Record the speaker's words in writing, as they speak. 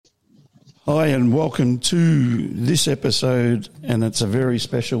Hi and welcome to this episode, and it's a very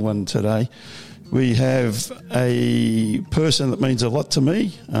special one today. We have a person that means a lot to me.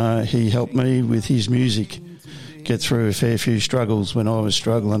 He helped me with his music get through a fair few struggles when I was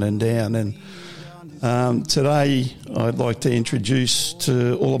struggling and down. And today I'd like to introduce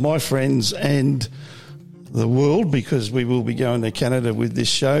to all of my friends and the world, because we will be going to Canada with this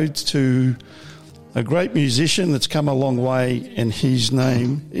show, to a great musician that's come a long way, and his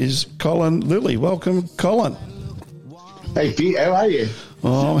name is Colin Lillie. Welcome, Colin. Hey, Pete, how are you?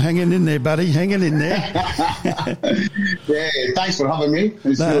 Oh, hanging in there, buddy, hanging in there. Yeah, thanks for having me.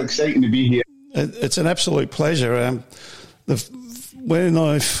 It's so exciting to be here. It's an absolute pleasure. When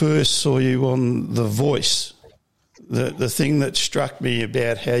I first saw you on The Voice, the thing that struck me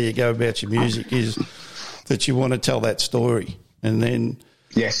about how you go about your music is that you want to tell that story. And then...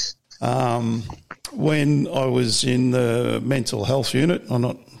 Yes. When I was in the mental health unit, I'm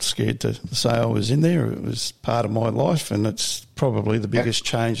not scared to say I was in there. It was part of my life, and it's probably the biggest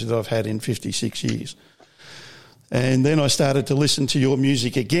change that I've had in 56 years. And then I started to listen to your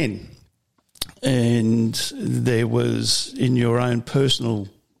music again, and there was, in your own personal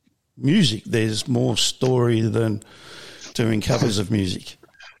music, there's more story than doing covers of music.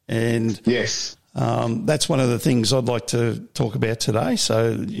 And yes. That's one of the things I'd like to talk about today.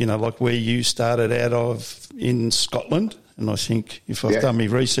 So, like where you started out of in Scotland, and I think if I've done my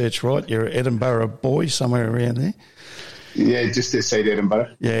research right, you're an Edinburgh boy, somewhere around there. Yeah, just outside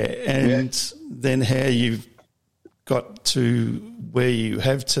Edinburgh. Yeah, and then how you've got to where you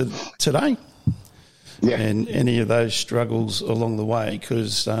have to today. Yeah. And any of those struggles along the way,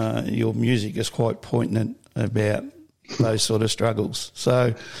 because your music is quite poignant about those sort of struggles.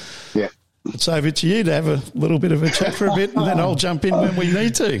 So... yeah. It's over to you to have a little bit of a chat for a bit, and then I'll jump in when we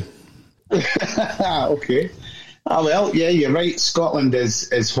need to. Okay. Well, yeah, you're right. Scotland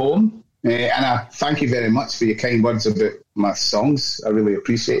is home. And I thank you very much for your kind words about my songs. I really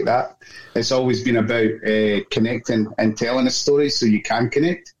appreciate that. It's always been about connecting and telling a story so you can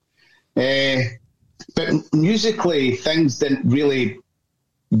connect. But musically, things didn't really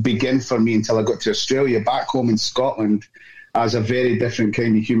begin for me until I got to Australia. Back home in Scotland, I was a very different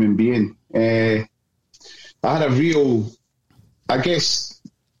kind of human being. I had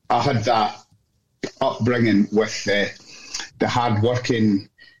I had that upbringing with the hard-working,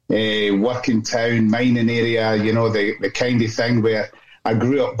 working town, mining area, the kind of thing where I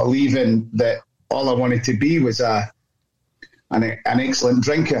grew up believing that all I wanted to be was an excellent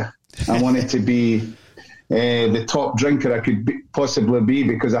drinker. I wanted to be the top drinker I could possibly be,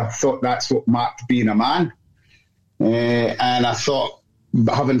 because I thought that's what marked being a man. And I thought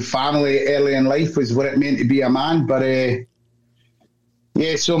having family early in life was what it meant to be a man. But,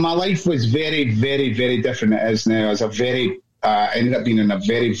 so my life was very, very, very different than it is now. I ended up being in a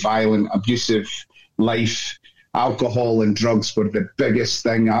very violent, abusive life. Alcohol and drugs were the biggest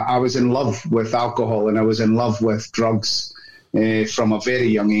thing. I was in love with alcohol, and I was in love with drugs from a very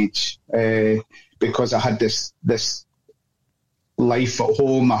young age, because I had this life at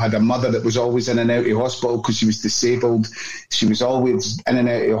home. I had a mother that was always in and out of hospital because she was disabled. She was always in and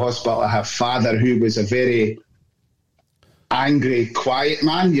out of hospital. I have a father who was a very angry, quiet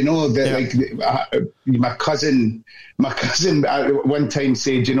man. My cousin one time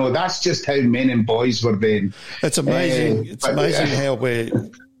said, that's just how men and boys were then. It's amazing. It's amazing how we're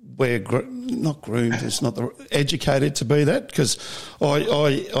not groomed. It's not educated to be that, because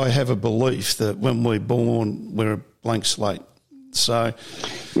I have a belief that when we're born, we're a blank slate. So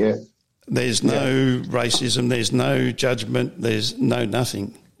there's no racism, there's no judgment, there's no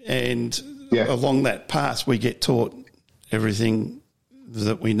nothing. And along that path, we get taught everything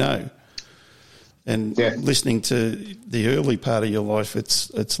that we know. And listening to the early part of your life,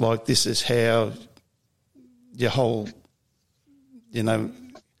 it's like this is how your whole,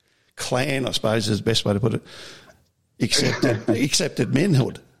 clan, I suppose is the best way to put it, accepted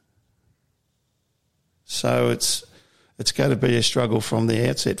manhood. So it's going to be a struggle from the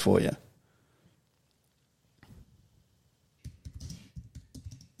outset for you.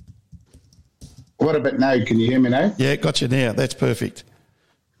 What about now? Can you hear me now? Yeah, got you now. That's perfect.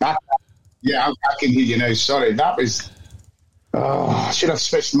 I can hear you now. Sorry, that was... I should have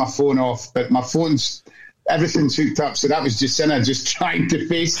switched my phone off, but my everything's hooked up, so that was Jacinta just trying to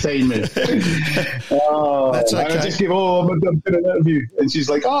FaceTime me. That's okay. And I just give, I'm doing an interview. And she's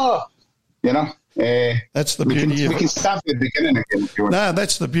like, that's the beauty we can start at the beginning again if you want. No,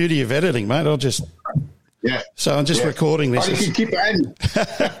 that's the beauty of editing, mate. So I'm just recording this. Or you can keep it in.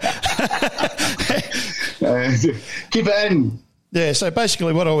 Keep it in. Yeah, so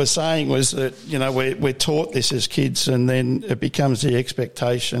basically what I was saying was that, we're taught this as kids, and then it becomes the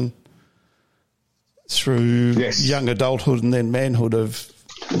expectation through Yes. young adulthood and then manhood of,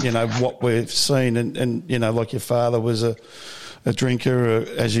 what we've seen. And like your father was a drinker,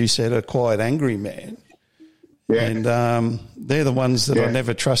 as you said, a quiet, angry man. Yeah. And they're the ones that I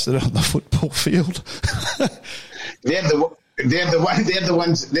never trusted on the football field. They're the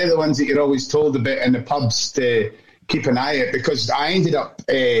ones that you're always told about in the pubs to keep an eye out, because I ended up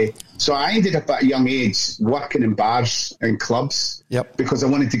at a young age working in bars and clubs. Yep. Because I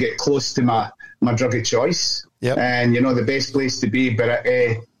wanted to get close to my drug of choice. Yep. And the best place to be, but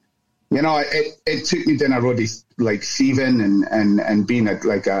it took me down a road of like thieving and being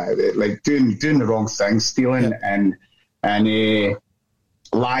doing the wrong thing, stealing and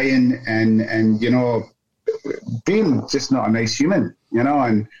lying and being just not a nice human,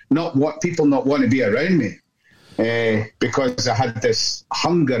 and not want to be around me, because I had this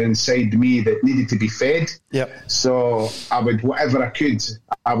hunger inside me that needed to be fed. Yep. So I would, whatever I could,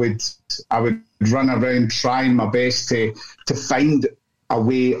 I would run around trying my best to find a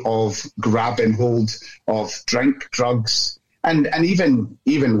way of grabbing hold of drink, drugs, and even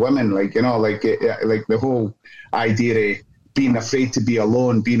women, like the whole idea of being afraid to be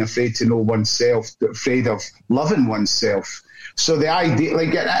alone, being afraid to know oneself, afraid of loving oneself. So the idea,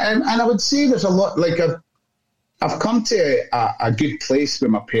 and I would say there's a lot, I've come to a good place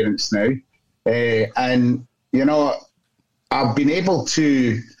with my parents now, and I've been able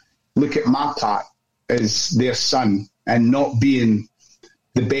to look at my part as their son and not being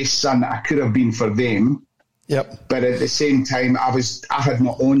the best son that I could have been for them. Yep. But at the same time, I had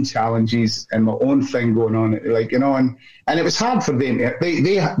my own challenges and my own thing going on, and it was hard for them.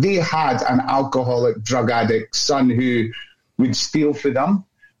 They had an alcoholic, drug addict son who would steal for them,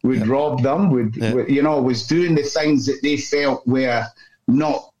 would rob them, was doing the things that they felt were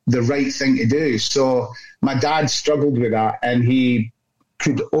not the right thing to do. So my dad struggled with that, and he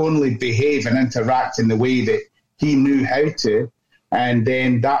could only behave and interact in the way that he knew how to. And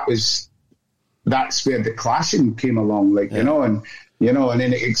then that's where the clashing came along, and then it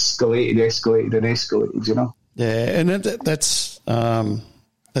escalated. Yeah, and that's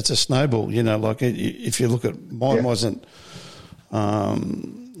a snowball. If you look at mine, wasn't.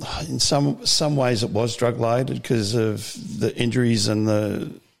 In some ways, it was drug related because of the injuries and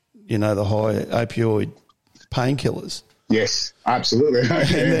the high opioid painkillers. Yes, absolutely.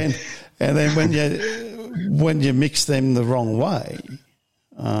 and then when you mix them the wrong way,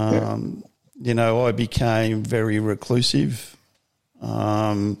 I became very reclusive,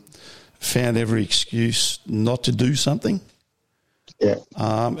 found every excuse not to do something. Yeah.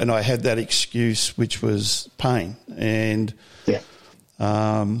 And I had that excuse, which was pain. And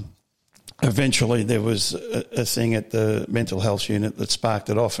eventually there was a thing at the mental health unit that sparked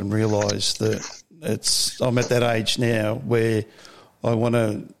it off, and realised that I'm at that age now where I want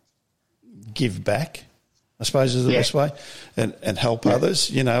to give back, I suppose is the best way, and help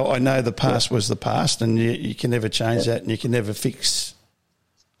others. I know the past was the past, and you can never change that, and you can never fix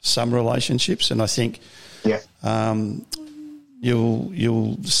some relationships. And I think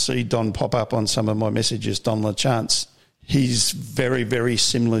you'll see Don pop up on some of my messages, Don LaChance. He's very, very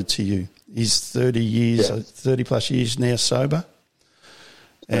similar to you. He's 30 plus years now sober,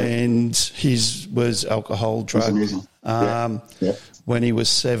 and his was alcohol, drug. When he was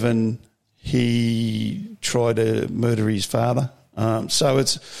 7, he tried to murder his father. So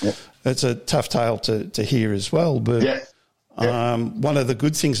it's a tough tale to hear as well. But one of the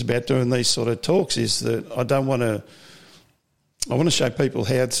good things about doing these sort of talks is that I want to show people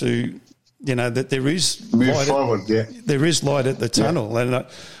how to, that there is move forward. There is light at the tunnel, and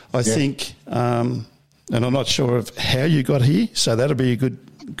I think, and I'm not sure of how you got here. So that'll be a good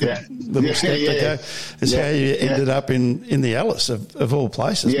little step to go. Is how you ended up in the Alice of all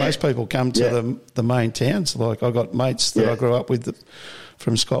places. Most people come to the main towns. Like I got mates that I grew up with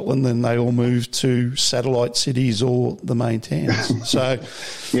from Scotland, and they all moved to satellite cities or the main towns. So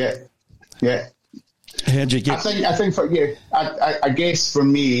how'd you get? I think for you, I guess for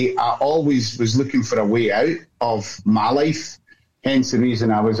me, I always was looking for a way out of my life. Hence the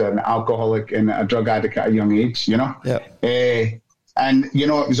reason I was an alcoholic and a drug addict at a young age. And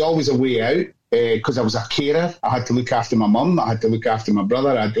it was always a way out because I was a carer. I had to look after my mum. I had to look after my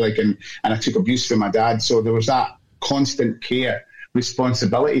brother. And I took abuse from my dad. So there was that constant care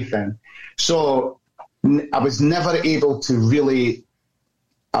responsibility thing. So I was never able to really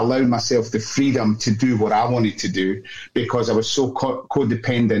allow myself the freedom to do what I wanted to do because I was so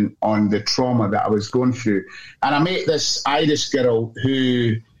codependent on the trauma that I was going through. And I met this Irish girl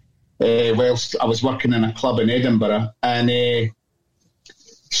who, whilst I was working in a club in Edinburgh, and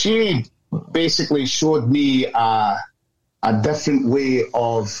she basically showed me a different way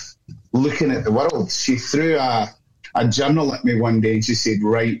of looking at the world. She threw a journal at me one day and she said,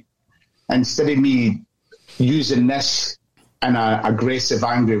 right, instead of me using this in an aggressive,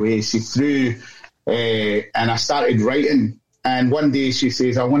 angry way, she threw, and I started writing. And one day she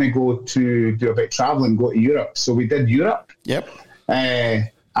says, I want to go to do a bit of traveling, go to Europe. So we did Europe. Yep. And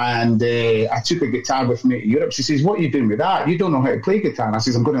I took a guitar with me to Europe. She says, what are you doing with that? You don't know how to play guitar. And I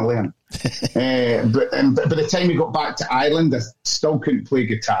says, I'm going to learn. But by the time we got back to Ireland, I still couldn't play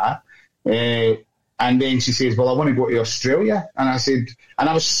guitar. And then she says, well, I want to go to Australia. And I said, and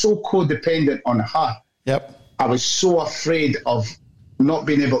I was so codependent on her. Yep. I was so afraid of not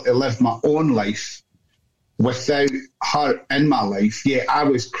being able to live my own life without her in my life. Yet I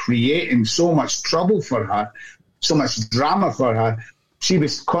was creating so much trouble for her, so much drama for her. She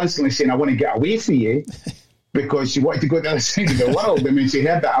was constantly saying, I want to get away from you, because she wanted to go to the other side of the world. And when she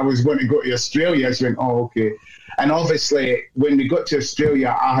heard that I was going to go to Australia, she went, oh, okay. And obviously, when we got to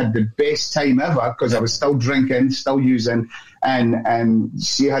Australia, I had the best time ever, because I was still drinking, still using, and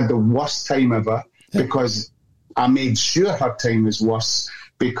she had the worst time ever, because I made sure her time was worse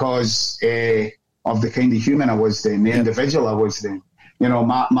because of the kind of human I was then, the individual I was then. You know,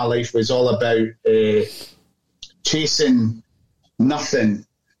 my life was all about chasing nothing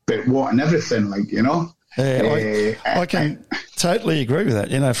but wanting everything, like, you know. I can totally agree with that.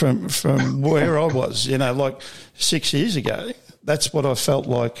 You know, from where I was, you know, like 6 years ago, that's what I felt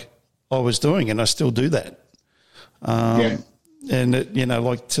like I was doing, and I still do that. And it, you know,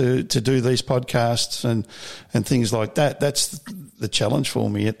 like to do these podcasts and things like that. That's the challenge for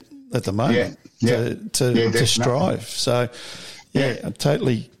me at the moment. To strive. So I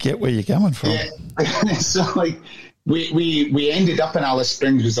totally get where you're coming from. Yeah. So like we ended up in Alice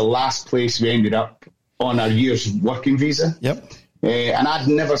Springs, was the last place we ended up on our year's working visa. Yep. And I'd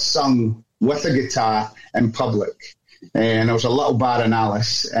never sung with a guitar in public. And there was a little bar in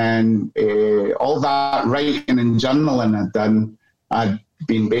Alice, and all that writing and journaling I'd done, I'd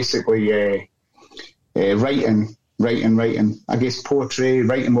been basically writing, I guess poetry,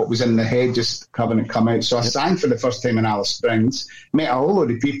 writing what was in the head, just having it come out. So I sang for the first time in Alice Springs, met a whole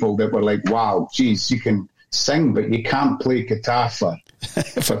load of people that were like, wow, geez, you can sing, but you can't play guitar for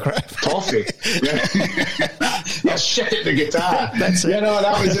toffee. You're shit at the guitar. That's it. You know,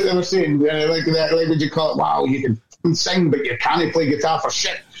 that was what they were saying. Like would you call it? Wow, you can sing, but you can't play guitar for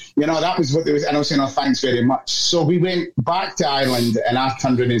shit. You know, that was what they was. And I was saying, oh, thanks very much. So we went back to Ireland, and I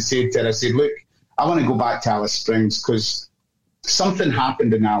turned around and said to her, I said, look, I want to go back to Alice Springs because something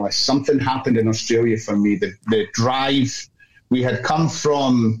happened in Alice. Something happened in Australia for me. The drive, we had come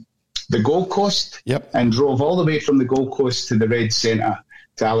from the Gold Coast and drove all the way from the Gold Coast to the Red Centre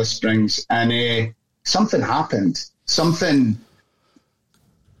to Alice Springs. And something happened. Something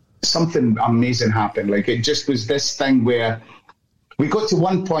amazing happened. Like, it just was this thing where we got to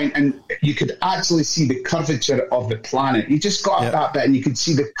one point and you could actually see the curvature of the planet. You just got up that bit and you could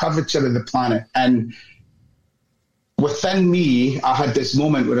see the curvature of the planet. And within me, I had this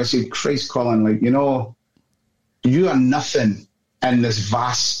moment where I said, Christ, Colin, like, you know, you are nothing in this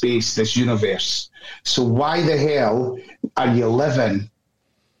vast space, this universe. So why the hell are you living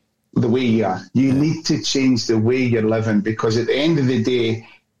the way you are? You need to change the way you're living, because at the end of the day,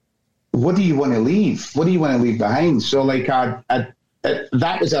 what do you want to leave? What do you want to leave behind? So like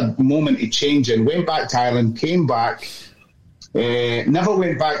that was a moment of change, and went back to Ireland, came back, never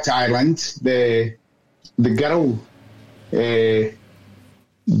went back to Ireland. The girl,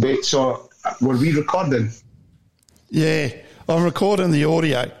 so were we recording? Yeah, I'm recording the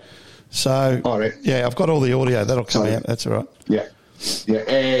audio. So, all right. Yeah, I've got all the audio. That'll come out. That's all right. Yeah.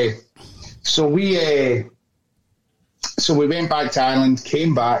 So we went back to Ireland,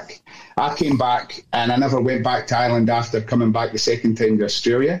 came back. I came back, and I never went back to Ireland after coming back the second time to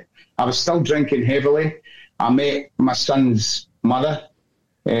Australia. I was still drinking heavily. I met my son's mother.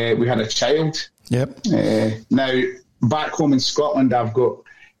 We had a child. Yep. Now, back home in Scotland, I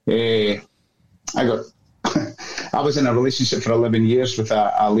was in a relationship for 11 years with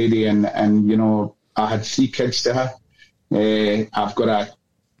a lady, and you know, I had 3 kids to her. I've got a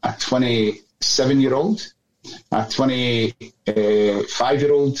 27-year-old, a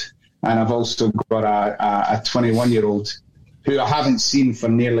 25-year-old, and I've also got a 21-year-old who I haven't seen for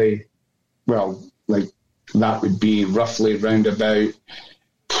nearly, well, like that would be roughly round about,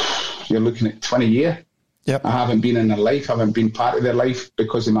 you're looking at 20 years. Yep. I haven't been in their life, I haven't been part of their life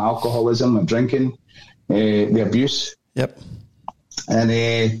because of my alcoholism, my drinking, the abuse. Yep.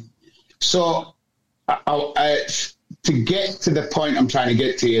 And so to get to the point I'm trying to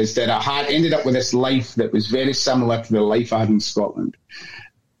get to is that I had ended up with this life that was very similar to the life I had in Scotland.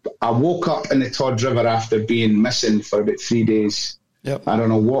 I woke up in the Todd River after being missing for about 3 days. Yep. I don't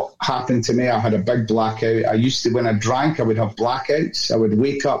know what happened to me. I had a big blackout. I used to, when I drank, I would have blackouts. I would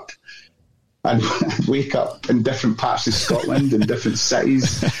wake up. I'd wake up in different parts of Scotland, in different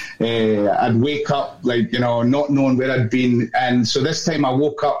cities. I'd wake up, like, you know, not knowing where I'd been. And so this time I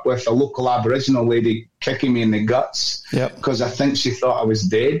woke up with a local Aboriginal lady kicking me in the guts because I think she thought I was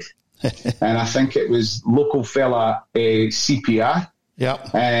dead. And I think it was local fella CPR.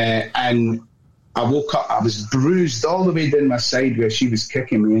 And I woke up, I was bruised all the way down my side where she was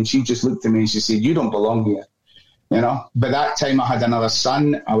kicking me. And she just looked at me and she said, "You don't belong here." You know, by that time I had another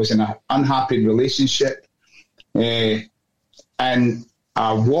son. I was in an unhappy relationship. And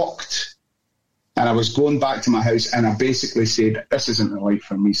I walked and I was going back to my house and I basically said, "This isn't the life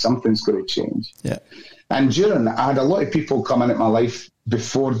for me. Something's going to change." Yeah. And during that, I had a lot of people come into my life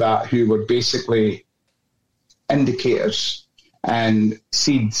before that who were basically indicators and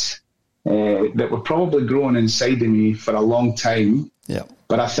seeds that were probably growing inside of me for a long time. Yeah.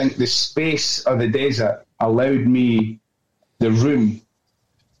 But I think the space of the desert allowed me the room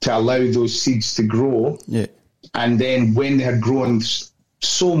to allow those seeds to grow. Yeah. And then when they had grown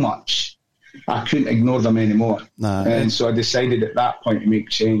so much, I couldn't ignore them anymore. No. And so I decided at that point to make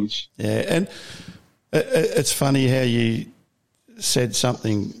change. Yeah. And it's funny how you said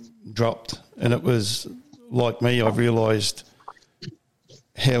something dropped, and it was like me, I realised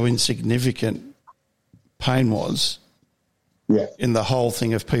how insignificant pain was in the whole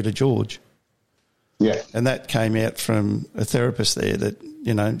thing of Peter George. Yeah. And that came out from a therapist there that,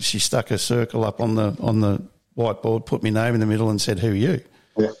 you know, she stuck a circle up on the whiteboard, put my name in the middle and said, "Who are you?"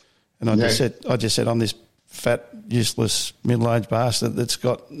 Yeah. And I just said, "I'm this fat, useless, middle-aged bastard that's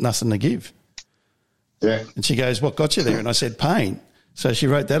got nothing to give." Yeah. And she goes, "What got you there?" And I said, "Pain." So she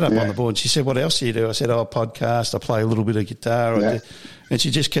wrote that up on the board. She said, "What else do you do?" I said, "Oh, podcast. I play a little bit of guitar." And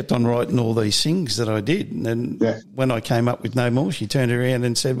she just kept on writing all these things that I did. And then when I came up with no more, she turned around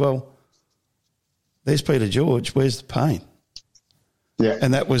and said, "Well, there's Peter George. Where's the pain?" Yeah.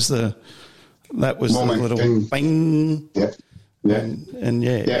 And that was the little bang. Yeah. Yeah. And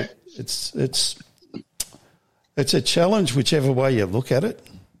it's a challenge whichever way you look at it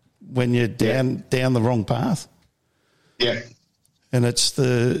when you're down the wrong path. Yeah. And it's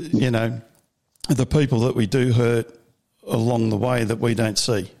the people that we do hurt along the way that we don't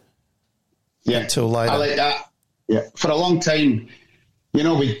see. Yeah. Until later. I like that. Yeah. For a long time, you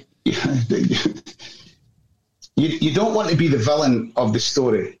know, you don't want to be the villain of the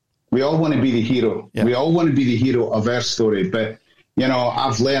story. We all want to be the hero. Yeah. We all want to be the hero of our story. But, you know,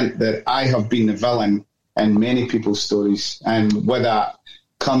 I've learned that I have been the villain in many people's stories. And with that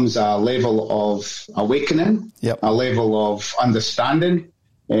comes a level of awakening, a level of understanding,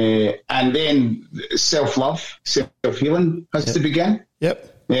 and then self-love, self-healing has to begin.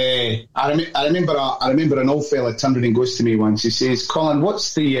 Yep. I remember an old fella turned around and goes to me once. He says, "Colin,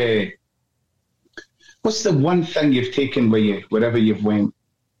 what's the one thing you've taken with you wherever you've went?"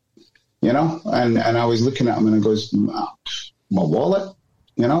 You know, and I was looking at him and I goes, "My wallet,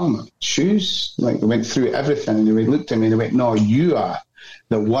 you know, my shoes." Like, I went through everything, and he looked at me and he went, "No, you are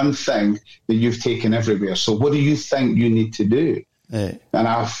the one thing that you've taken everywhere. So what do you think you need to do?" Yeah. And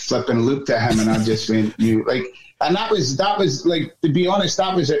I flipping looked at him and I just went, "You like," and that was like, to be honest,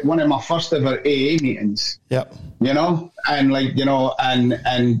 that was at one of my first ever AA meetings. Yep. You know, and like, you know,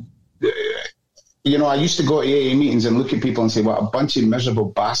 and you know, I used to go to AA meetings and look at people and say, "What a bunch of miserable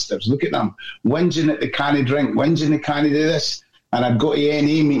bastards. Look at them, whinging that they can't drink, whinging they can't do this." And I'd go to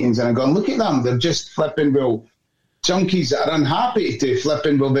AA meetings and I'd go, "Look at them, they're just flipping, well, junkies that are unhappy to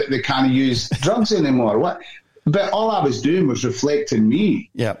flipping, well, that they can't use drugs anymore." What? But all I was doing was reflecting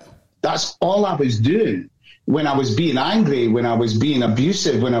me. Yep. That's all I was doing. When I was being angry, when I was being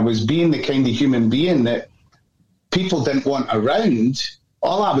abusive, when I was being the kind of human being that people didn't want around,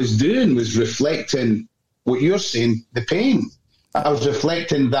 all I was doing was reflecting what you're saying, the pain. I was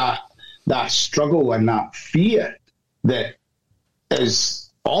reflecting that struggle and that fear that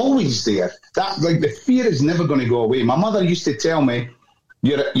is always there. That, like, the fear is never going to go away. My mother used to tell me,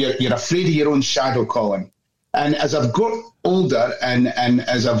 you're afraid of your own shadow, Colin. And as I've got older and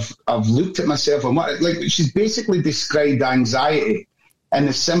as I've looked at myself, and like, she's basically described anxiety in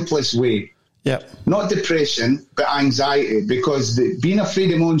the simplest way. Yeah. Not depression, but anxiety, because being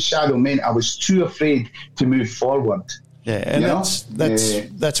afraid of my own shadow meant I was too afraid to move forward. Yeah, and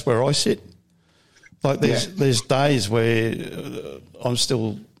that's where I sit. Like, there's days where I'm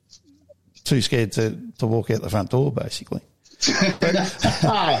still too scared to walk out the front door, basically.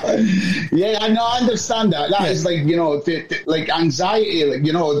 Yeah, I know. I understand that. That is like, you know, like anxiety. Like,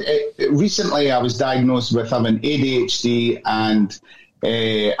 you know, recently I was diagnosed with having ADHD and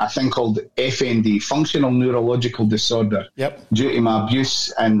a thing called FND, functional neurological disorder, due to my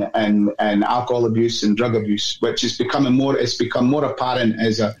abuse and alcohol abuse and drug abuse, which is becoming more. It's become more apparent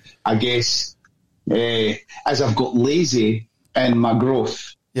as as I've got lazy in my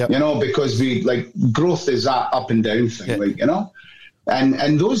growth. You know, because growth is that up and down thing, you know,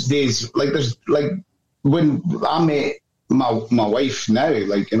 and those days, there's when I met my wife now,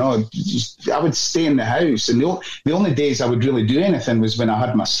 you know, I would stay in the house, and the only days I would really do anything was when I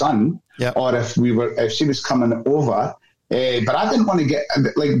had my son, or if she was coming over. But I didn't want to get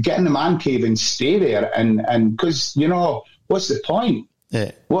in the man cave and stay there, and because, you know, what's the point?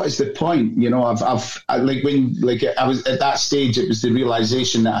 What is the point? You know, I was at that stage, it was the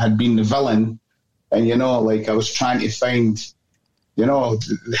realization that I had been the villain, and, you know, I was trying to find, you know,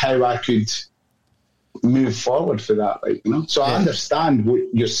 how I could move forward for that, you know. So I understand what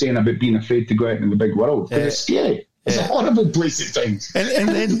you're saying about being afraid to go out in the big world, because it's scary. It's a horrible place at times. And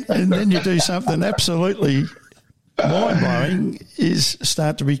then you do something absolutely mind-blowing, is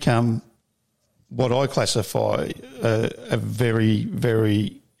start to become what I classify a very,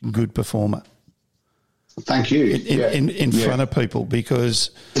 very good performer. Thank you. In front of people,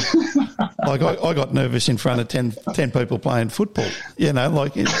 because I got nervous in front of 10 people playing football, you know,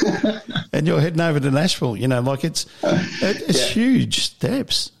 and you're heading over to Nashville, you know, it's huge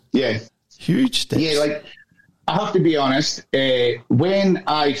steps. Yeah. Huge steps. Yeah, I have to be honest, when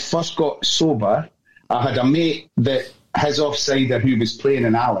I first got sober, I had a mate that his offsider who was playing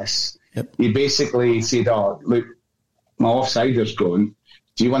in Alice. He basically said, "Oh, look, my offsider's gone.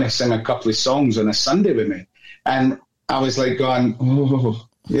 Do you want to sing a couple of songs on a Sunday with me?" And I was going, "Oh,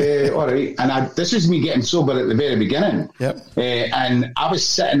 yeah, all right." And this was me getting sober at the very beginning. And I was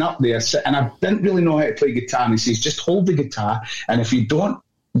sitting up there, and I didn't really know how to play guitar. And he says, "Just hold the guitar, and if you don't,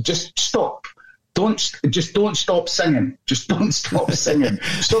 just stop. Don't stop singing. Just don't stop singing.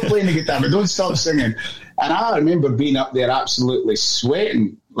 Stop playing the guitar, but don't stop singing." And I remember being up there absolutely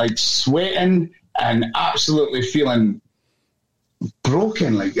sweating and absolutely feeling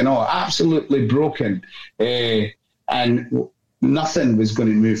broken, you know, absolutely broken. And nothing was going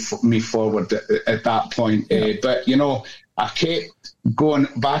to move me forward at that point. But, you know, I kept going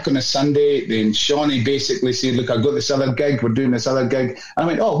back on a Sunday. Then Shawnee basically said, "Look, I've got this other gig. We're doing this other gig." And I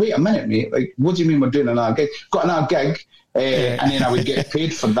went, "Oh, wait a minute, mate. What do you mean we're doing another gig?" Got another gig. And then I would get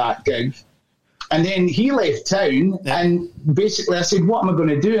paid for that gig. And then he left town, and basically I said, "What am I going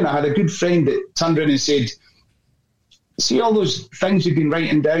to do?" And I had a good friend that turned around and said, "See all those things you've been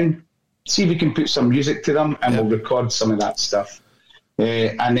writing down? See if we can put some music to them, and we'll record some of that stuff."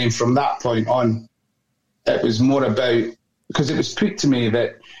 And then from that point on, it was more about, because it was put to me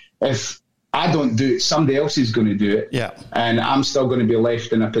that if I don't do it, somebody else is going to do it. And I'm still going to be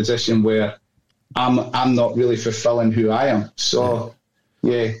left in a position where I'm not really fulfilling who I am. So...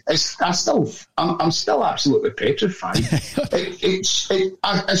 Yeah, I'm still absolutely petrified.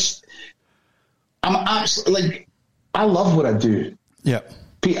 I'm absolutely I love what I do.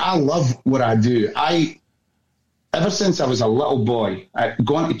 Pete, I love what I do. Ever since I was a little boy,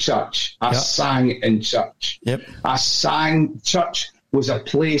 going to church, I sang in church. I sang. Church was a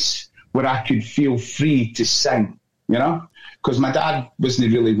place where I could feel free to sing, you know? Because my dad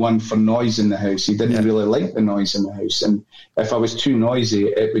wasn't really one for noise in the house. He didn't really like the noise in the house. And if I was too noisy,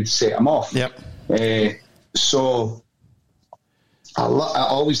 it would set him off. So I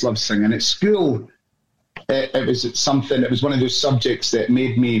always loved singing. At school, it was one of those subjects that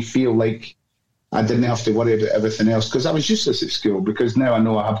made me feel like I didn't have to worry about everything else, because I was useless at school, because now I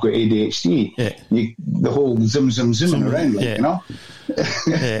know I have got ADHD. The whole zooming around, you know?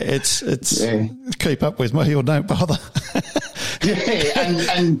 It's keep up with me or don't bother.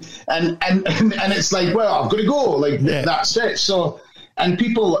 and it's well, I've got to go, that's it. So, and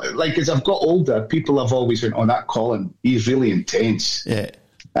people, as I've got older, people have always went, "Oh, that Colin, he's really intense."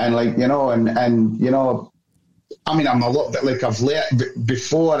 And you know, and you know, I mean, I'm a lot bit I've learned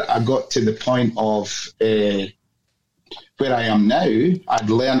before I got to the point of where I am now. I'd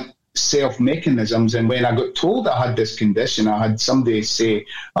learned self-mechanisms, and when I got told I had this condition, I had somebody say,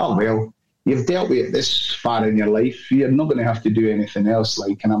 "Oh, well, you've dealt with it this far in your life, you're not going to have to do anything else."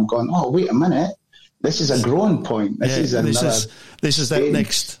 And I'm going, "Oh, wait a minute, this is a growing point. This is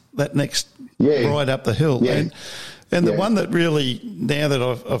that next ride up the hill." And the one that really, now that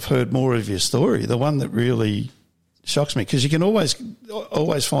I've heard more of your story, the one that really shocks me, because you can always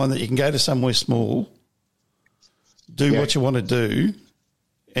find that you can go to somewhere small, do what you want to do,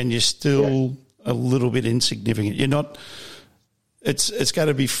 and you're still a little bit insignificant. You're not. It's got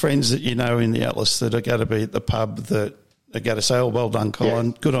to be friends that you know in the Atlas that are going to be at the pub that are going to say, "Oh, well done,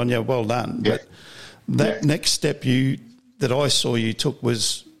 Colin. Good on you. Well done." But that next step, that I saw you took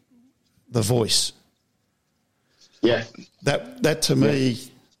was the voice. Yeah. That to me,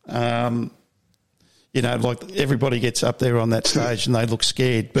 you know, like everybody gets up there on that stage and they look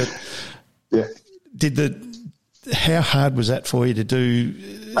scared, but yeah. How hard was that for you to do?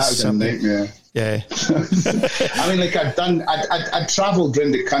 That was something? a nightmare. Yeah. I mean, like I'd travelled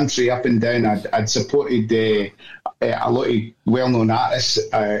around the country up and down. I'd supported a lot of well-known artists,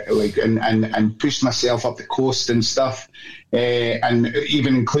 and pushed myself up the coast and stuff, and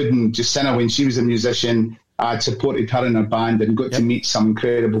even including Jacinta when she was a musician. I'd supported her in her band and got to meet some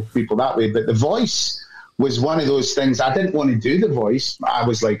incredible people that way. But the voice was one of those things. I didn't want to do the voice. I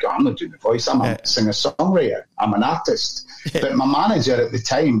was like, I'm not doing the voice. I'm a singer-songwriter. I'm an artist. Yeah. But my manager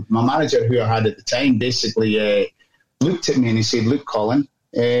who I had at the time, basically looked at me and he said, look, Colin,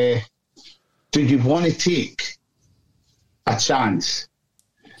 do you want to take a chance?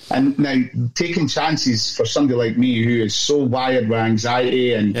 And now taking chances for somebody like me who is so wired with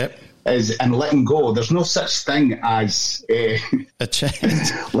anxiety and and letting go, there's no such thing as a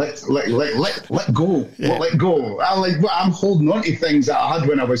chance. let go. Yeah. Let go. I'm holding on to things that I had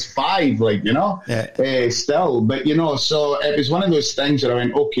when I was 5, still. But so it was one of those things where I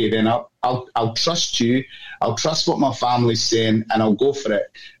went, okay, then I'll trust you. I'll trust what my family's saying, and I'll go for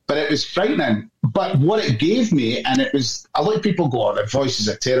it. But it was frightening. But what it gave me, and it was, a lot of people go, oh, The Voice is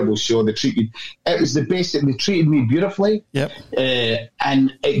a terrible show. They treated me beautifully. Yep.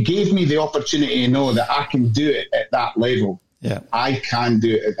 And it gave me the opportunity to know that I can do it at that level. Yeah. I can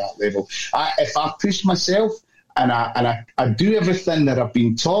do it at that level. If I push myself and I do everything that I've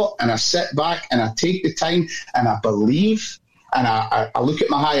been taught, and I sit back and I take the time and I believe, and I look at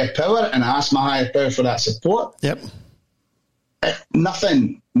my higher power and I ask my higher power for that support. Yep.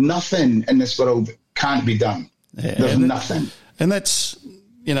 Nothing in this world can't be done. Yeah, There's nothing. And that's,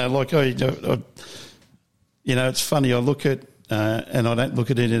 it's funny. I look at, and I don't look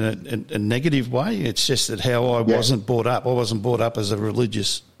at it in a negative way. It's just that how I wasn't brought up. I wasn't brought up as a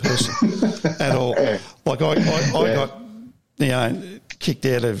religious person at all. Like I got, kicked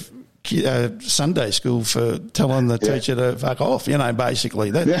out of Sunday school for telling the teacher to fuck off,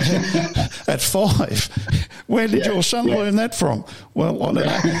 basically. That at 5. Where did your son learn that from? Well, I don't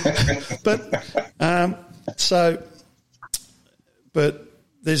know. But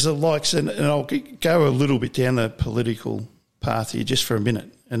there's the likes, and I'll go a little bit down the political path here just for a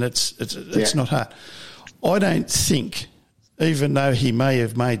minute, and it's not hard. I don't think, even though he may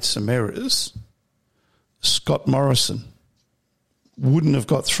have made some errors, Scott Morrison wouldn't have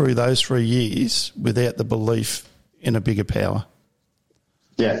got through those 3 years without the belief in a bigger power.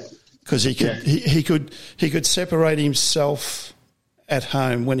 Yeah. Because he could separate himself at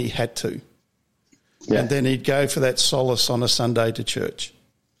home when he had to. Yeah. And then he'd go for that solace on a Sunday to church.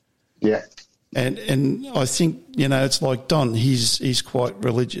 Yeah. And I think, it's like Don, he's quite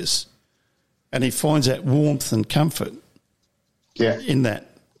religious. And he finds that warmth and comfort in that.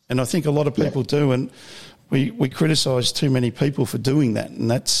 And I think a lot of people do, and we criticise too many people for doing that,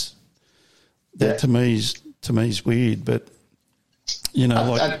 and that to me is weird. But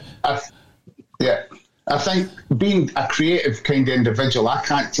I think being a creative kind of individual, I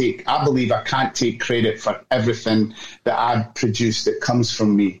believe I can't take credit for everything that I've produced that comes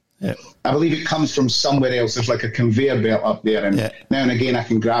from me. Yeah. I believe it comes from somewhere else. There's like a conveyor belt up there, and now and again I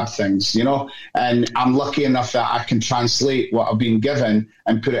can grab things, and I'm lucky enough that I can translate what I've been given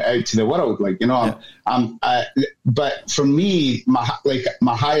and put it out to the world. But for me, my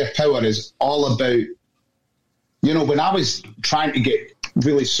higher power is all about, when I was trying to get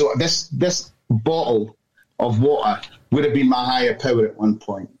really this bottle of water would have been my higher power at one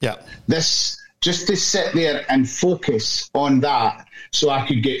point. Yeah. Just to sit there and focus on that so I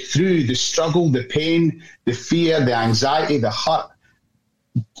could get through the struggle, the pain, the fear, the anxiety, the hurt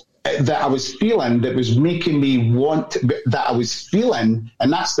that I was feeling, that was making me that I was feeling,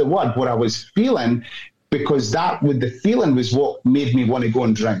 and that's the word, what I was feeling, because the feeling was what made me want to go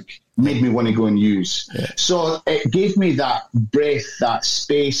and drink, made me want to go and use. Yeah. So it gave me that breath, that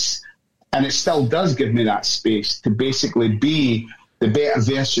space, and it still does give me that space to basically be the better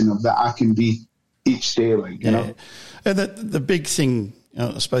version of that I can be each day, And the big thing,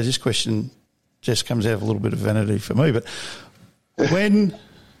 I suppose this question just comes out of a little bit of vanity for me, but when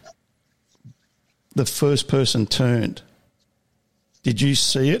the first person turned, did you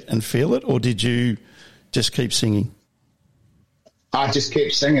see it and feel it, or did you just keep singing? I just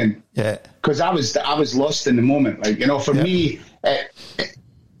kept singing. Yeah. Because I was lost in the moment. For me,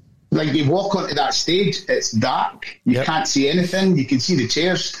 you walk onto that stage, it's dark. You can't see anything. You can see the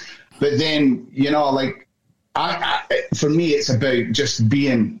chairs. But then, for me, it's about just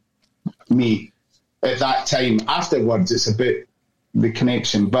being me. at that time. Afterwards, it's about the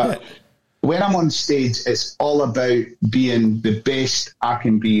connection. But when I'm on stage, it's all about being the best I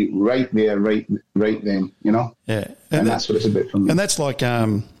can be right there, right then, you know? Yeah. And that's what it's about for me. And that's like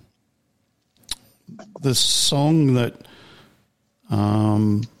the song that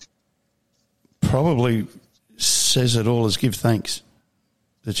probably says it all is Give Thanks,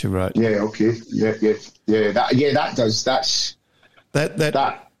 that you wrote. Yeah, okay. Yeah. That does. That's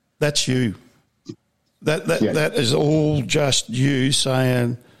you. That is all just you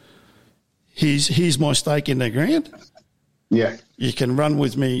saying, here's my stake in the ground. Yeah. You can run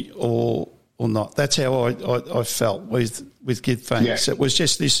with me or not. That's how I felt with Give Thanks. Yeah. It was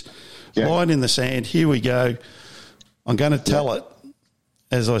just this line in the sand. Here we go. I'm going to tell it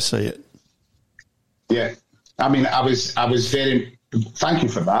as I see it. Yeah. I mean, I was very. Thank you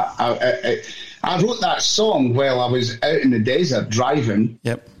for that. I wrote that song while I was out in the desert driving.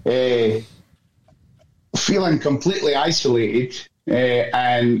 Yep. Feeling completely isolated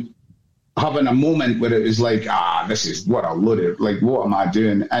and having a moment where it was like, this is what a load of, like, what am I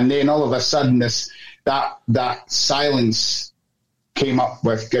doing? And then all of a sudden, that silence came up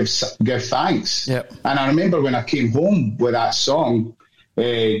with give thanks. Yep. And I remember when I came home with that song,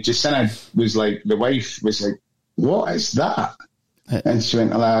 Jacinta was like, the wife was like, what is that? And she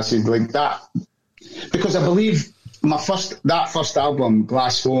went, I said, like that, because I believe that first album,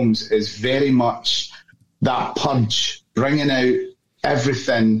 Glass Homes, is very much that purge, bringing out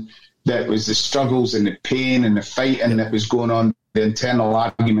everything that was the struggles and the pain and the fighting that was going on, the internal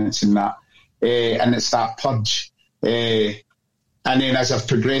arguments and that, and it's that purge. And then as I've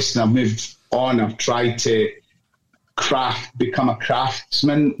progressed and I've moved on, I've tried to become a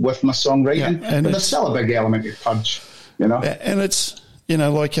craftsman with my songwriting, but there's still a big element of purge. You know? And it's,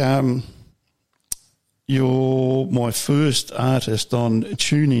 like you're my first artist on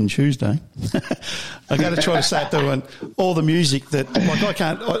Tune In Tuesday. I got to try to start doing all the music that, like,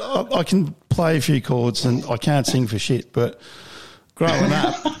 I can play a few chords and I can't sing for shit, but growing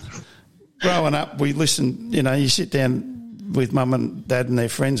up, we listen, you sit down with mum and dad and their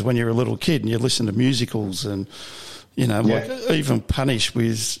friends when you're a little kid and you listen to musicals and, like even Punish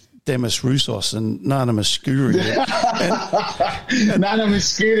with Demis Roussos and Nana Muscuri. Nana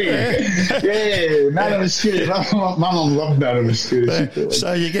Muscuri. Nana Muscuri. My mum loved Nana Muscuri.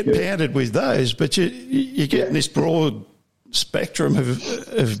 So you get pounded with those, but you get this broad spectrum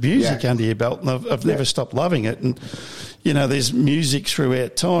of music under your belt, and I've never stopped loving it. And, there's music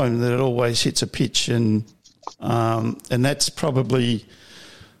throughout time that it always hits a pitch, and that's probably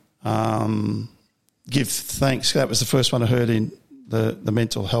Give Thanks. That was the first one I heard in the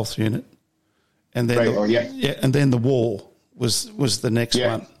mental health unit, and then and then The Wall was the next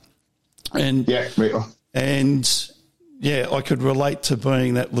one, and I could relate to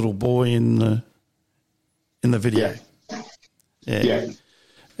being that little boy in the video, and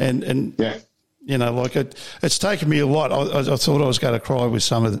like it's taken me a lot. I thought I was going to cry with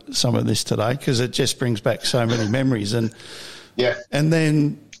some of this today because it just brings back so many memories, and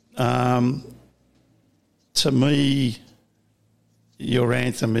then to me, your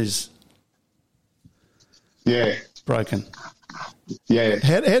anthem is Broken. Yeah.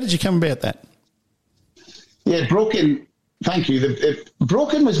 How did you come about that? Yeah, Broken. Thank you.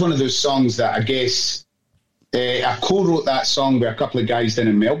 Broken was one of those songs that I guess I co-wrote that song with a couple of guys down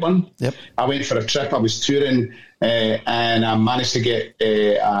in Melbourne. Yep. I went for a trip. I was touring, and I managed to get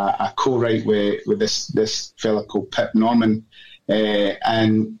a co-write with this fella called Pip Norman,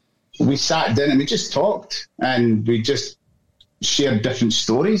 and we sat down and we just talked and we just shared different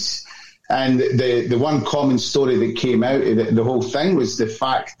stories. And the one common story that came out of the whole thing was the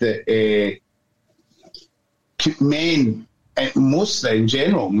fact that men, mostly in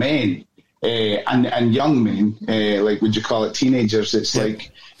general, men and young men, like would you call it teenagers, it's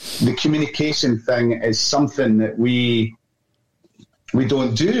like the communication thing is something that we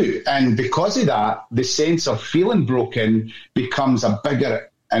don't do. And because of that, the sense of feeling broken becomes a bigger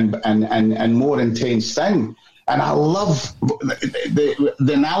and more intense thing. And I love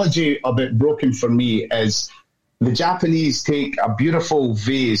the analogy of it broken for me is the Japanese take a beautiful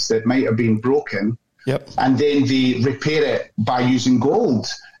vase that might have been broken, and then they repair it by using gold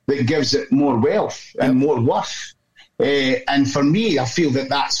that gives it more wealth and more worth. And for me, I feel that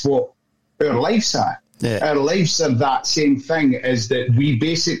that's what our lives are. Yeah. Our lives are that same thing, is that we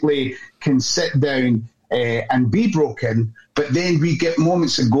basically can sit down and be broken, but then we get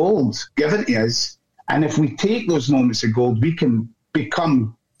moments of gold given to us. And if we take those moments of gold, we can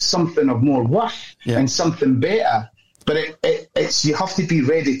become something of more worth and something better. but it's you have to be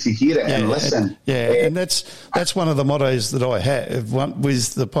ready to hear it and listen. And that's one of the mottos that I have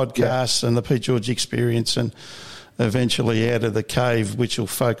with the podcast and the Pete George experience, and eventually Out of the Cave, which will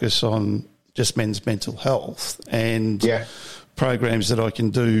focus on just men's mental health and programs that I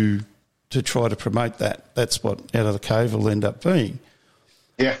can do to try to promote that. That's what Out of the Cave will end up being.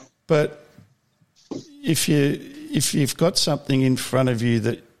 Yeah. But if you've got something in front of you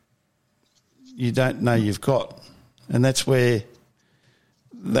that you don't know you've got, and that's where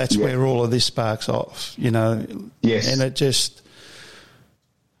all of this sparks off, you know. Yes. And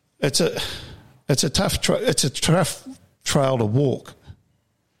it's a tough trail to walk.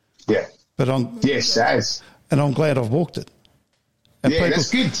 Yeah. But it is. And I'm glad I've walked it. And people, that's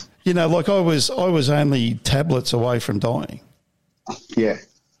good. You know, like I was only tablets away from dying. Yeah.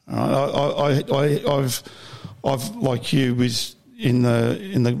 I've like you was in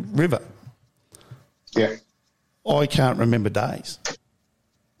the river. Yeah. I can't remember days.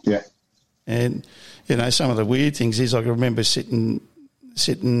 Yeah. And you know, some of the weird things is I can remember sitting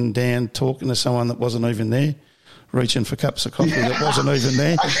down talking to someone that wasn't even there, reaching for cups of coffee that wasn't even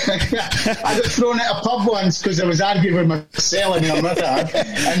there. I got thrown at a pub once because I was arguing with myself and my mother,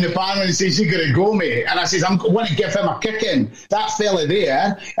 and the barman says, "You got to go, mate." And I says, "I want to give him a kicking." That fella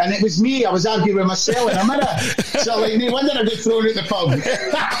there, and it was me. I was arguing with myself in a mirror. So, like, no wonder I got thrown at the pub.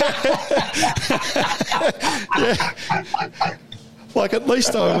 Like, at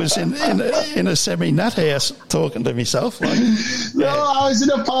least I was in a semi-nut house talking to myself. Like, No, I was in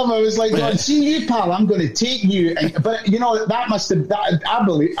a pub. I was like, "God, see you, pal, I'm going to take you." But, you know, that must have,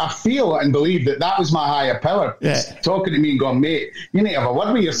 I feel and believe that was my higher power talking to me and going, "Mate, you need to have a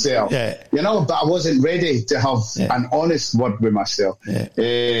word with yourself." Yeah. You know, but I wasn't ready to have an honest word with myself. Yeah.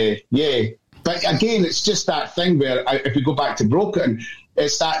 But again, it's just that thing where, if we go back to Broken,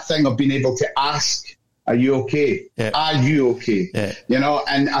 it's that thing of being able to ask, "Are you okay? Yeah. Are you okay?" Yeah. You know,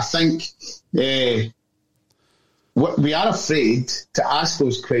 and I think we are afraid to ask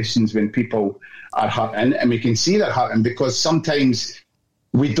those questions when people are hurting, and we can see they're hurting because sometimes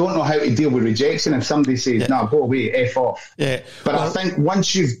we don't know how to deal with rejection. If somebody says, "No, go away, F off." Yeah. But I think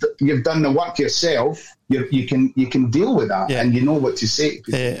once you've done the work yourself, you can deal with that, and you know what to say to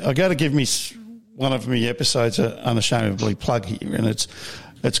people. Yeah, I got to give me one of my episodes unashamedly plug here, and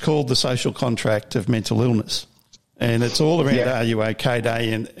it's called The Social Contract of Mental Illness. And it's all around Are You OK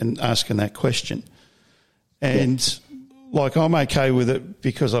Day and asking that question. And, like, I'm okay with it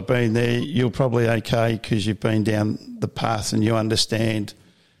because I've been there. You're probably okay because you've been down the path and you understand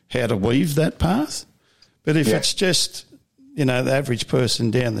how to weave that path. But if it's just, you know, the average person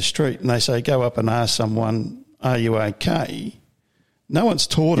down the street and they say, go up and ask someone, "Are you okay?" No one's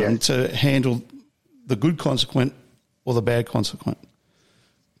taught them to handle the good consequent or the bad consequent.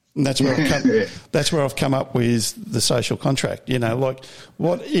 And that's where I've come up with the social contract. You know, like,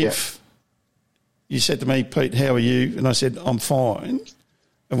 what if you said to me, "Pete, how are you?" And I said, "I'm fine,"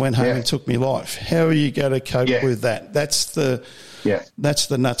 and went home and took me life. How are you going to cope with that? That's the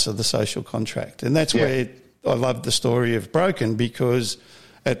nuts of the social contract. And that's where I love the story of Broken, because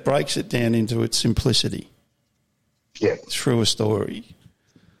it breaks it down into its simplicity through a story.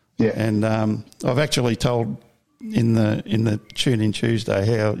 Yeah. And I've actually told in the Tune In Tuesday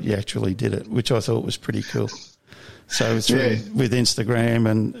how you actually did it, which I thought was pretty cool. So it's with Instagram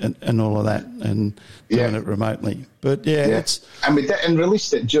and all of that, and doing it remotely. But it's and we did, and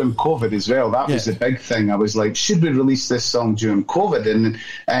released it during COVID as well. That was the big thing. I was like, should we release this song during COVID?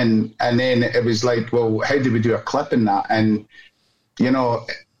 And then it was like, well, how do we do a clip in that? And you know,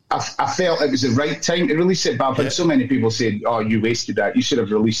 I felt it was the right time to release it, but I've had so many people say, "Oh, you wasted that. You should have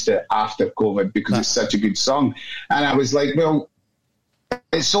released it after COVID because it's such a good song." And I was like, well,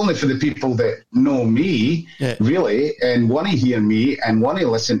 it's only for the people that know me, really, and want to hear me and want to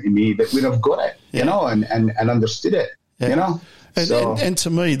listen to me that would have got it, you know, and understood it, you know. And to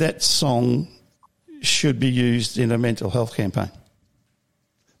me, that song should be used in a mental health campaign.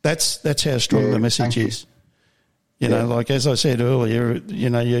 That's how strong the message is. You know, like as I said earlier, you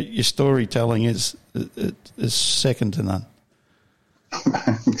know, your storytelling is second to none.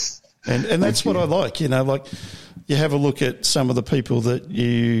 And that's what I like, you know, like you have a look at some of the people that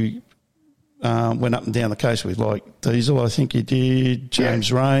you went up and down the coast with, like Diesel, I think you did,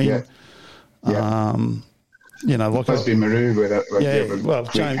 James Rain. You know, like Busby Maru with it. Well,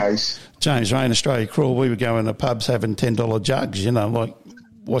 James Rain, Australia Crawl, we were going to pubs having $10 jugs, you know, like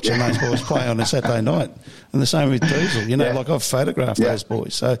watching those boys play on a Saturday night. And the same with Diesel, you know, like I've photographed those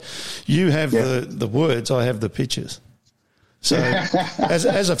boys. So you have the words, I have the pictures. So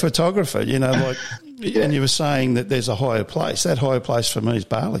as a photographer, you know, like, and you were saying that there's a higher place. That higher place for me is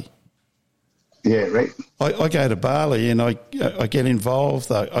Bali. Yeah, right. I go to Bali and I get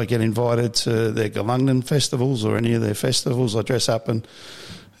involved. I get invited to their Galungan festivals or any of their festivals. I dress up and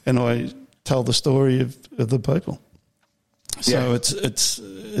I tell the story of the people. So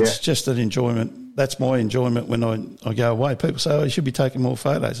it's just an enjoyment. That's my enjoyment when I go away. People say, "Oh, you should be taking more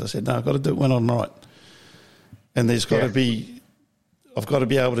photos." I said, "No, I've got to do it when I'm right." And there's got to be, I've got to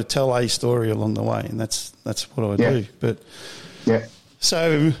be able to tell a story along the way, and that's what I do. But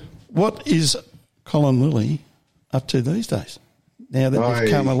so what is Colin Lillie up to these days? Now that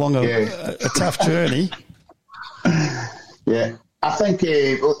you've come along a tough journey. Yeah, I think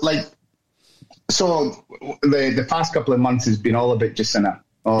so the past couple of months has been all about Jacinta,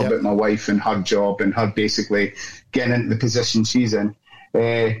 all about my wife and her job and her basically getting into the position she's in.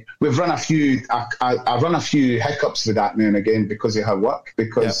 We've run a few. I run a few hiccups with that now and again because of her work.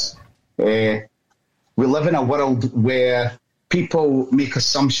 Because we live in a world where people make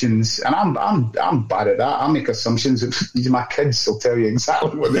assumptions, and I'm bad at that. I make assumptions. My kids will tell you exactly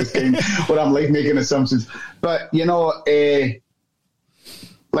what I'm like making assumptions. But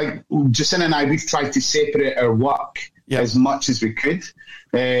like Jacinta and I, we've tried to separate our work as much as we could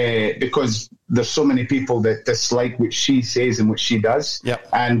because there's so many people that dislike what she says and what she does.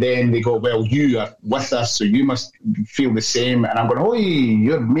 And then they go, well, you are with us, so you must feel the same. And I'm going, oh,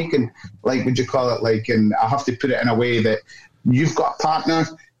 you're making, like, would you call it, like, and I have to put it in a way that you've got a partner.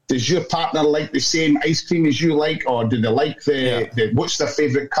 Does your partner like the same ice cream as you like, or do they like the what's their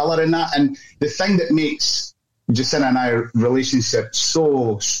favourite colour in that? And the thing that makes Jacinta and our relationship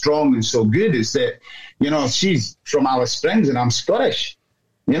so strong and so good is that, she's from Alice Springs and I'm Scottish,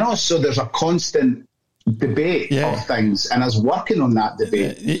 so there's a constant debate of things, and us working on that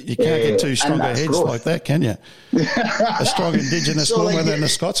debate. You can't get two stronger heads growth like that, can you? A strong Indigenous woman and a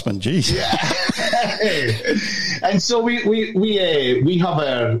Scotsman, geez. And so we have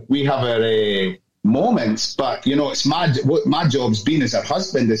our moments, but it's what my job's been as her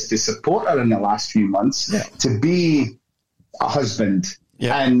husband is to support her in the last few months to be a husband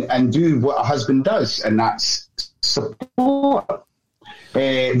and do what a husband does, and that's support.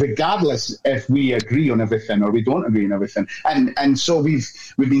 Regardless if we agree on everything or we don't agree on everything, and so we've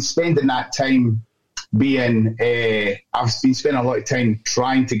been spending that time being. I've been spending a lot of time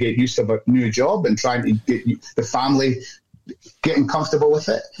trying to get used to a new job and trying to get the family getting comfortable with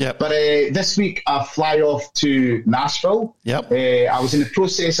it. But this week I fly off to Nashville. I was in the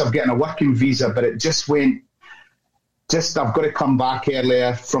process of getting a working visa, but it just went. I've got to come back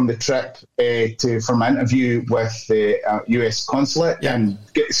earlier from the trip for my interview with the US consulate and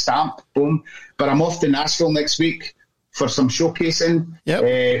get the stamp, boom. But I'm off to Nashville next week for some showcasing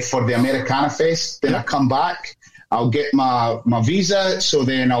for the Americana Fest. Then I come back, I'll get my visa, so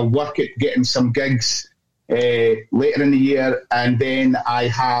then I'll work at getting some gigs later in the year, and then I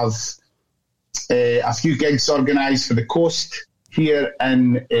have a few gigs organised for the coast here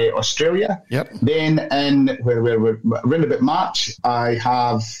in Australia. Then in we're around about March, I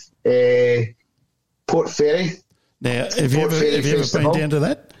have Port Fairy. Now, have you ever been down to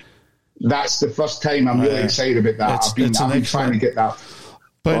that? That's the first time. I'm really excited about that. I've been trying to get that.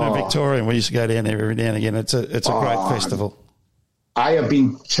 Being a Victorian, we used to go down there every now and again. It's a great festival. I have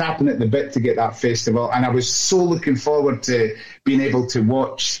been chapping at the bit to get that festival, and I was so looking forward to being able to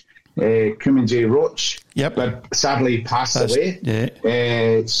watch Cumin J. Roach, but sadly passed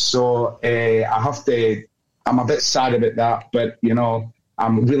away. So I have to. I'm a bit sad about that, but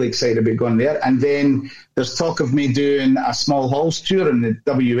I'm really excited about going there. And then there's talk of me doing a small halls tour in the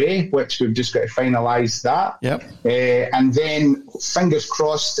WA, which we've just got to finalise that. And then fingers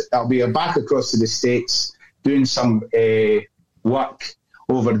crossed, I'll be back across to the States doing some work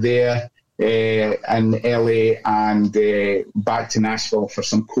over there. In LA and back to Nashville for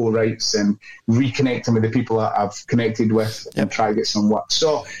some co-writes and reconnecting with the people that I've connected with and try to get some work.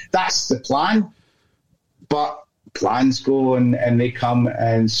 So that's the plan, but plans go and they come,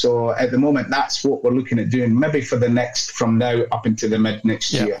 and so at the moment that's what we're looking at doing, maybe for the next, from now up into the mid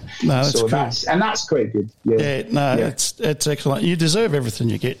next year. No, that's so cool. That's quite good. It's excellent. You deserve everything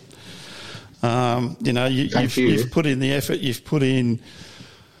you get. You've put in the effort, you've put in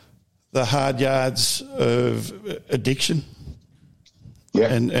the hard yards of addiction,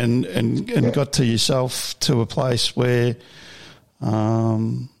 and got to yourself to a place where,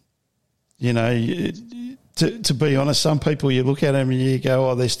 to be honest, some people you look at them and you go,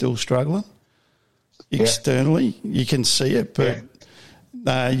 oh, they're still struggling. Externally, you can see it, but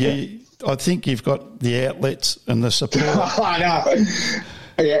I think you've got the outlets and the support. I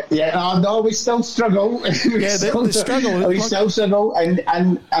know. No, we still struggle. The struggle. We still struggle, and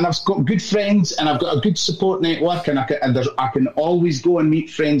I've got good friends, and I've got a good support network, and I can always go and meet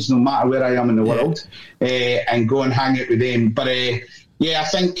friends no matter where I am in the world, and go and hang out with them. But I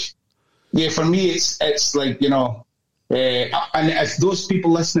think for me it's like, you know. And if those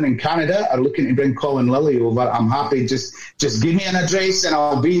people listening in Canada are looking to bring Colin Lillie over, I'm happy. Just give me an address and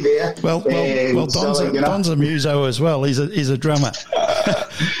I'll be there. Well, Don's a muso as well. He's a drummer.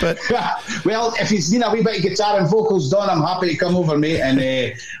 But well, if he's a wee bit of guitar and vocals, Don, I'm happy to come over, mate, and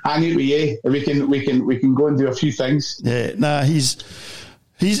hang out with you. We can go and do a few things. Yeah, no, he's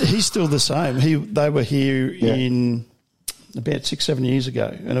still the same. They were here in about 6-7 years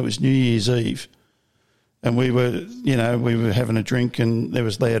ago, and it was New Year's Eve. And we were having a drink, and there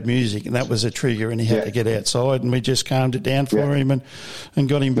was loud music, and that was a trigger, and he had to get outside, and we just calmed it down for him and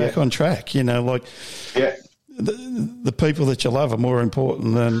got him back on track. You know, like the people that you love are more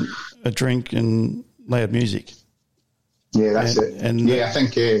important than a drink and loud music. Yeah, that's it. And I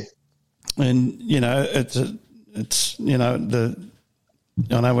think, and you know, it's you know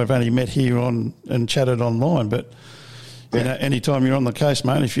I know we've only met here and chatted online, but. You know, anytime you're on the coast,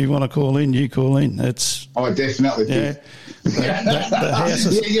 mate, if you want to call in, you call in. Definitely. Yeah. The house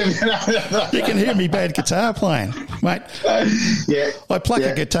is, you can hear me bad guitar playing, mate. I pluck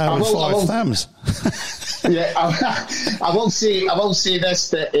a guitar with five thumbs. I will say this,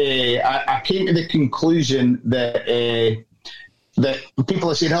 that I came to the conclusion that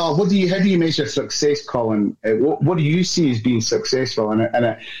people are saying, "Oh, how do you measure success, Colin? What do you see as being successful?"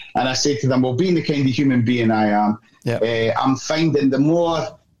 And I say to them, "Well, being the kind of human being I am, I'm finding the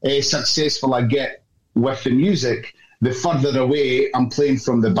more successful I get with the music, the further away I'm playing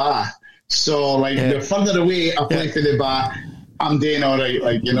from the bar. So, like, the further away I play from the bar, I'm doing all right,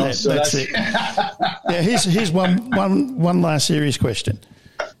 like, you know." So that's it. Here's one last serious question.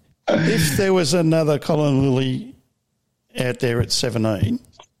 If there was another Colin Lillie out there at 17,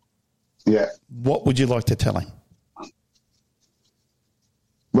 what would you like to tell him?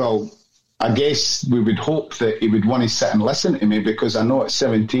 Well, I guess we would hope that he would want to sit and listen to me, because I know at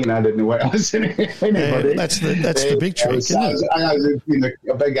 17 I didn't want to listen to anybody. Yeah, that's the big trick, isn't it? I was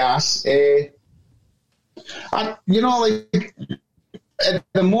a big ass. Like at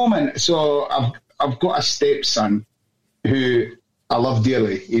the moment, so I've got a stepson who I love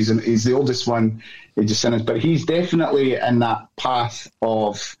dearly. He's the oldest one. He just finished, but he's definitely in that path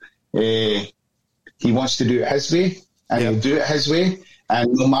of he wants to do it his way, and he'll do it his way. And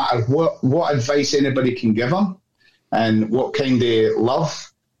no matter what advice anybody can give him, and what kind of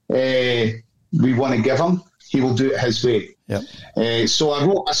love we want to give him, he will do it his way. Yep. So I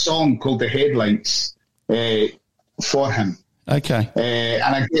wrote a song called "The Headlights" for him. Okay.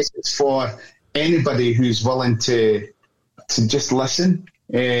 And I guess it's for anybody who's willing to just listen.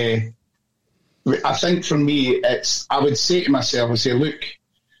 I think for me, I would say to myself, look,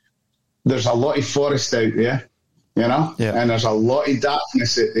 there's a lot of forest out there, you know, and there's a lot of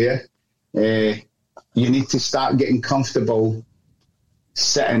darkness out there. You need to start getting comfortable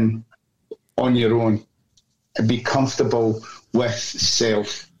sitting on your own and be comfortable with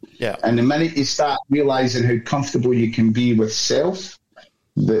self. Yeah. And the minute you start realizing how comfortable you can be with self,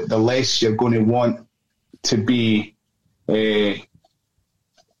 the less you're going to want to be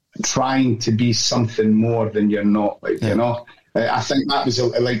trying to be something more than you're not. Like, you know, I think that was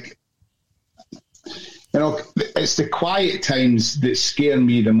like, you know, it's the quiet times that scare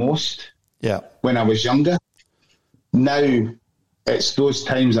me the most. Yeah. When I was younger. Now it's those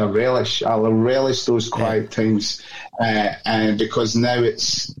times I relish. I'll relish those quiet times, and because now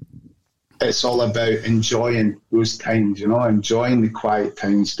it's all about enjoying those times, you know, enjoying the quiet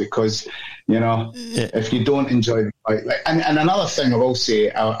times, because, you know, if you don't enjoy the quiet, and another thing I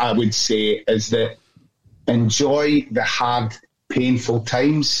would say is that enjoy the hard, painful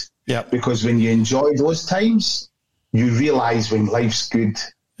times. Yeah. Because when you enjoy those times, you realise when life's good.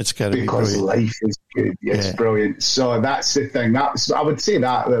 It's got to be because brilliant. Life is good. It's brilliant. So that's the thing. I would say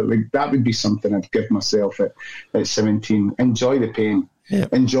that would be something I'd give myself at 17. Enjoy the pain. Yeah.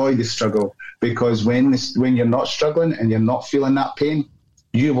 Enjoy the struggle, because when you're not struggling and you're not feeling that pain,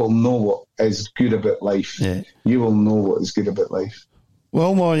 you will know what is good about life. Yeah. You will know what is good about life.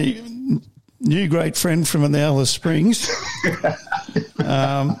 Well, my new great friend from Alice Springs,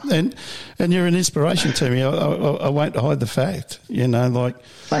 and you're an inspiration to me. I won't hide the fact, you know, like.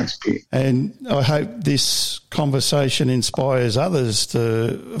 Thanks, Pete. And I hope this conversation inspires others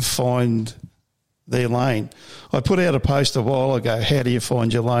to find their lane. I put out a post a while ago, how do you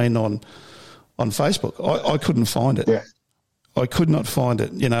find your lane on Facebook? I couldn't find it. Yeah. I could not find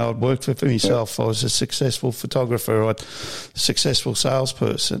it. You know, I'd worked for myself. I was a successful photographer. I'd successful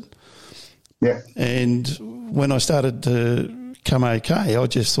salesperson. Yeah. And when I started to come okay, I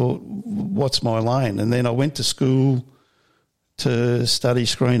just thought, what's my lane? And then I went to school to study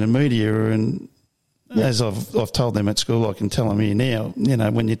screen and media, and as I've told them at school, I can tell them here now, you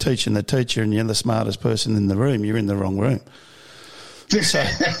know, when you're teaching the teacher and you're the smartest person in the room, you're in the wrong room.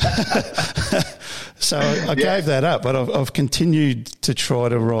 So I gave that up, but I've continued to try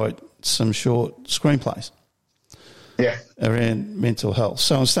to write some short screenplays around mental health.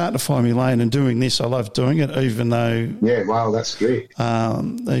 So I'm starting to find my lane and doing this. I love doing it, even though... Yeah, wow, that's great.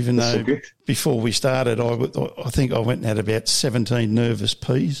 Even that's though before we started, I think I went and had about 17 nervous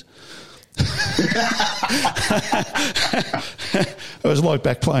Ps. It was like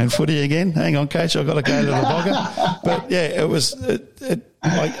back playing footy again. Hang on, coach, I've got to go to the bogger. But yeah, it was.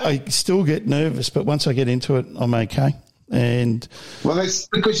 I still get nervous, but once I get into it, I'm okay. And it's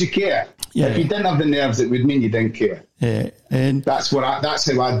because you care. Yeah. If you didn't have the nerves, it would mean you didn't care. Yeah, and that's how I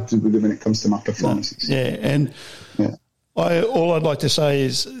do when it comes to my performances. All I'd like to say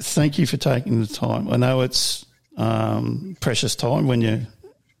is thank you for taking the time. I know it's precious time when you're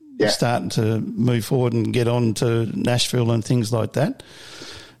starting to move forward and get on to Nashville and things like that.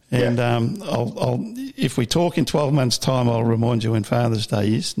 And I'll if we talk in 12 months' time, I'll remind you when Father's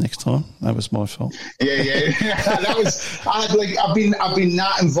Day is next time. That was my fault. That was. I've been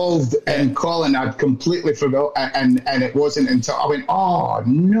that involved in Colin. I'd completely forgot, and it wasn't until I went, oh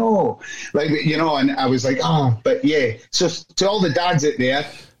no, and I was like, but yeah. So to all the dads out there,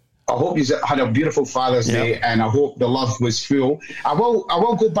 I hope you had a beautiful Father's Day, and I hope the love was full. I will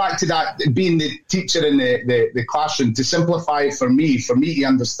go back to that, being the teacher in the classroom, to simplify it for me to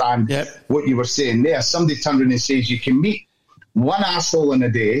understand what you were saying there. Somebody turned around and says you can meet one arsehole in a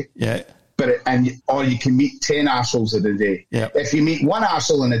day, or you can meet 10 arseholes in a day. If you meet one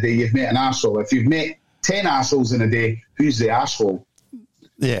arsehole in a day, you've met an arsehole. If you've met 10 arseholes in a day, who's the arsehole?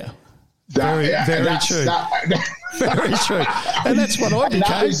 Very true. Very true. And that's what I became.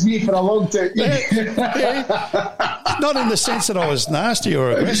 That was me for a long time. Not in the sense that I was nasty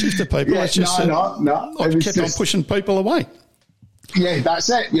or aggressive to people. It's just no. I kept on pushing people away. Yeah, that's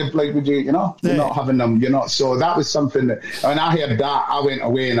it. You're like, you're not having them. You're not. So that was something that, when I heard that, I went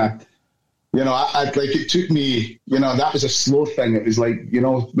away and I it took me, that was a slow thing. It was like,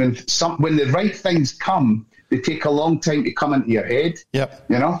 when the right things come, they take a long time to come into your head.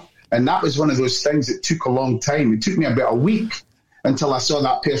 And that was one of those things that took a long time. It took me about a week until I saw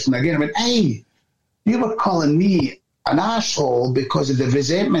that person again. I went, hey, you were calling me an asshole because of the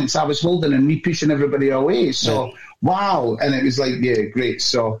resentments I was holding and me pushing everybody away. So, wow. And it was like, great.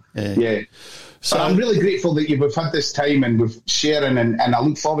 So, So I'm really grateful that we've had this time and we've sharing, and I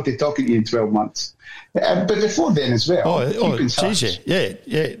look forward to talking to you in 12 months. But before then as well. Geez, yeah.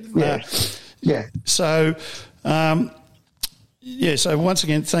 So, so once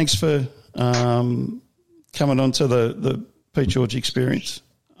again, thanks for coming on to the Pete George experience.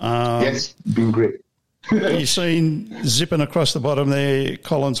 Yes, been great. You've seen zipping across the bottom there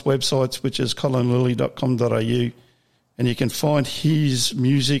Colin's websites, which is colinlillie.com.au, and you can find his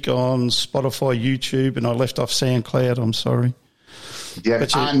music on Spotify, YouTube, and I left off SoundCloud, I'm sorry. Yeah,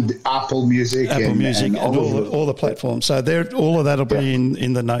 and Apple Music. And all the platforms. So all of that will be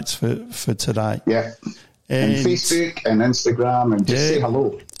in the notes for today. Yeah. And Facebook and Instagram, and just say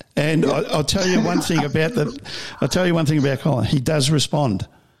hello. And I'll tell you one thing about Colin. He does respond.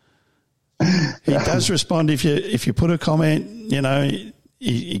 He does respond if you put a comment.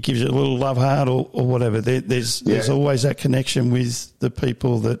 He gives you a little love heart or whatever. There's always that connection with the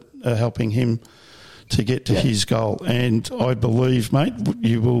people that are helping him to get to his goal. And I believe, mate,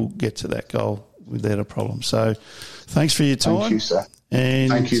 you will get to that goal without a problem. So, thanks for your time. Thank you, sir.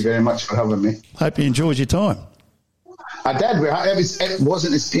 And thank you very much for having me. Hope you enjoyed your time. I did. It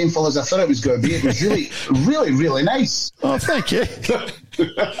wasn't as painful as I thought it was going to be. It was really, really, really nice. Oh, thank you.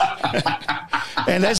 And as